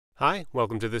Hi,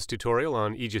 welcome to this tutorial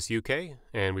on EGIS UK,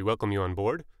 and we welcome you on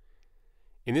board.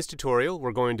 In this tutorial,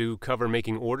 we're going to cover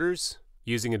making orders,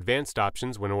 using advanced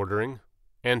options when ordering,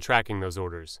 and tracking those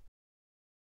orders.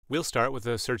 We'll start with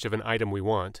a search of an item we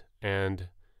want, and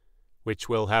which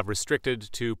we'll have restricted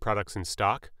to products in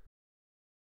stock.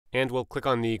 And we'll click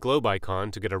on the globe icon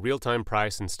to get a real-time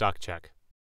price and stock check.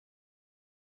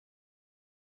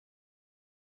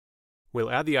 We'll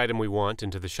add the item we want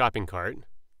into the shopping cart.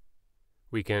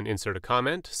 We can insert a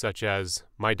comment, such as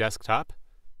My Desktop,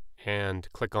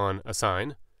 and click on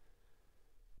Assign.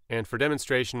 And for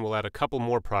demonstration, we'll add a couple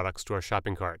more products to our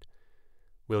shopping cart.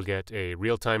 We'll get a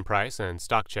real-time price and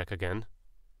stock check again.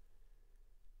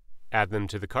 Add them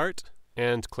to the cart,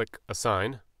 and click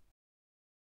Assign.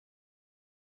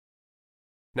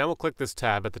 Now we'll click this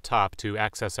tab at the top to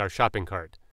access our shopping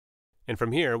cart. And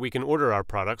from here, we can order our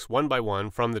products one by one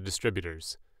from the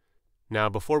distributors. Now,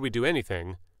 before we do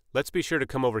anything, let's be sure to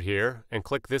come over here and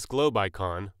click this globe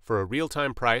icon for a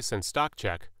real-time price and stock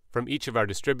check from each of our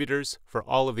distributors for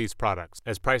all of these products,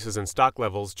 as prices and stock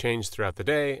levels change throughout the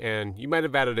day, and you might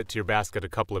have added it to your basket a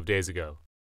couple of days ago.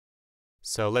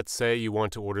 So let's say you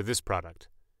want to order this product.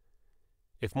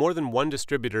 If more than one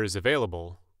distributor is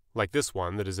available, like this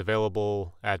one that is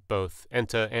available at both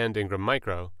ENTA and Ingram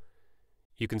Micro,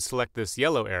 you can select this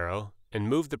yellow arrow and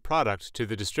move the product to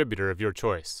the distributor of your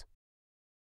choice.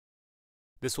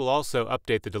 This will also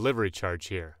update the delivery charge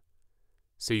here,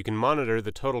 so you can monitor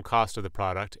the total cost of the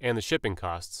product and the shipping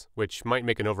costs, which might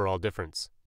make an overall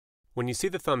difference. When you see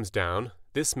the thumbs down,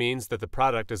 this means that the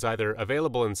product is either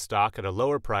available in stock at a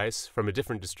lower price from a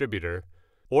different distributor,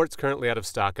 or it's currently out of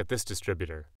stock at this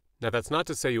distributor. Now, that's not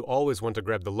to say you always want to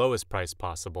grab the lowest price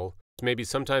possible. Maybe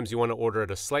sometimes you want to order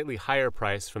at a slightly higher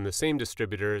price from the same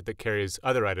distributor that carries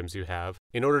other items you have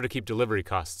in order to keep delivery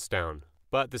costs down.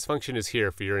 But this function is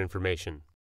here for your information.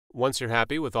 Once you're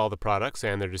happy with all the products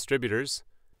and their distributors,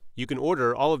 you can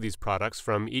order all of these products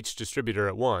from each distributor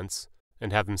at once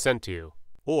and have them sent to you.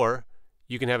 Or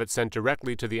you can have it sent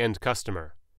directly to the end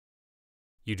customer.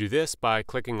 You do this by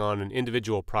clicking on an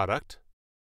individual product,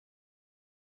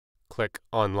 click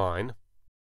Online,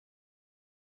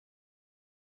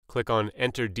 click on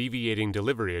Enter Deviating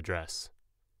Delivery Address,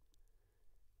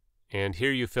 and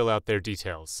here you fill out their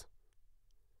details.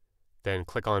 Then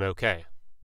click on OK.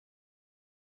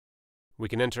 We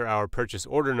can enter our purchase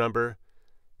order number,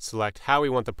 select how we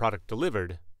want the product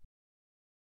delivered,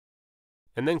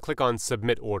 and then click on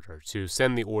Submit Order to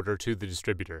send the order to the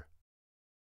distributor.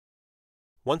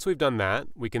 Once we've done that,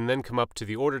 we can then come up to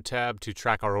the Order tab to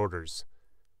track our orders.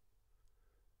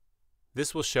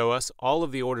 This will show us all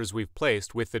of the orders we've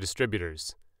placed with the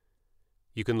distributors.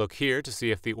 You can look here to see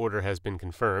if the order has been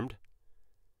confirmed,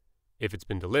 if it's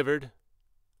been delivered,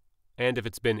 and if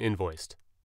it's been invoiced.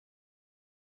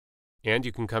 And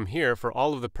you can come here for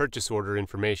all of the purchase order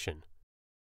information.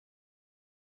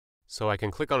 So I can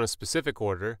click on a specific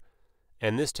order,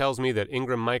 and this tells me that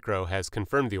Ingram Micro has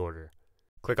confirmed the order.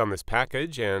 Click on this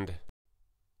package, and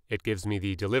it gives me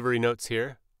the delivery notes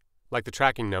here, like the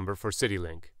tracking number for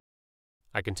CityLink.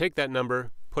 I can take that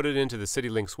number, put it into the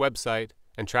CityLink's website,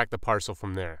 and track the parcel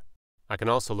from there. I can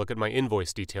also look at my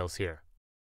invoice details here.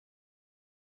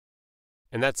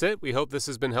 And that's it. We hope this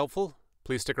has been helpful.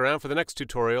 Please stick around for the next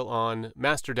tutorial on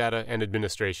master data and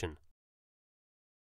administration.